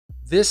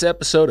This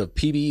episode of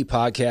PBE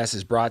Podcast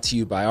is brought to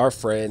you by our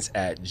friends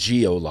at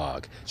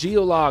GEOLOG.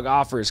 GEOLOG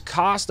offers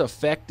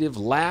cost-effective,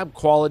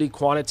 lab-quality,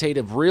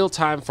 quantitative,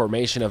 real-time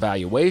formation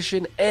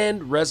evaluation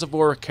and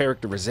reservoir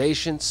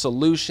characterization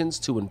solutions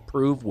to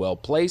improve well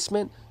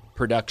placement,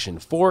 production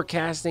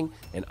forecasting,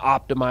 and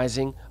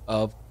optimizing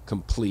of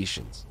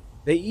completions.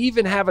 They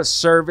even have a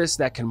service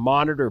that can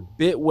monitor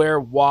bit wear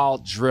while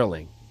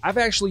drilling. I've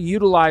actually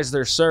utilized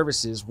their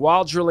services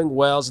while drilling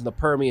wells in the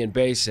Permian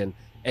Basin,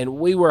 and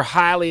we were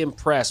highly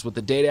impressed with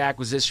the data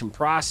acquisition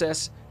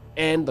process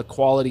and the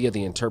quality of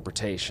the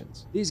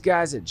interpretations. These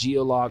guys at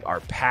GEOLOG are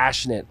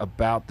passionate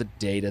about the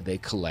data they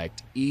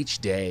collect each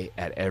day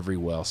at every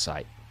well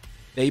site.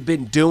 They've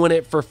been doing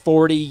it for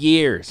 40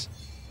 years.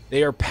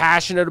 They are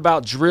passionate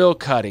about drill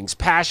cuttings,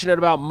 passionate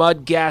about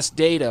mud gas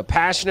data,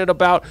 passionate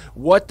about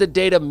what the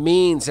data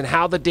means and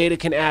how the data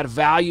can add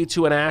value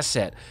to an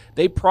asset.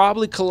 They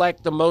probably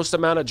collect the most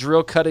amount of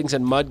drill cuttings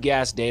and mud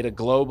gas data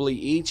globally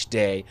each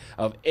day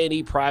of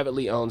any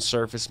privately owned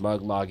surface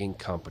mud logging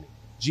company.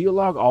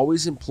 GEOLOG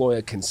always employ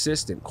a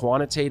consistent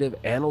quantitative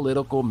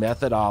analytical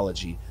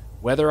methodology,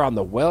 whether on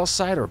the well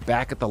site or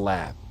back at the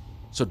lab.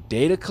 So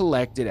data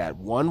collected at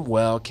one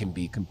well can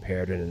be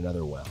compared at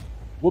another well.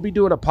 We'll be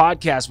doing a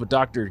podcast with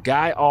Dr.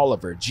 Guy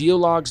Oliver,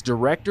 GEOLOG's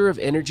Director of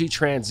Energy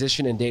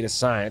Transition and Data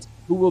Science,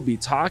 who will be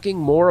talking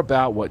more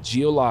about what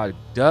GEOLOG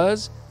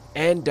does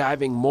and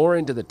diving more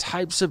into the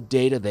types of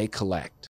data they collect.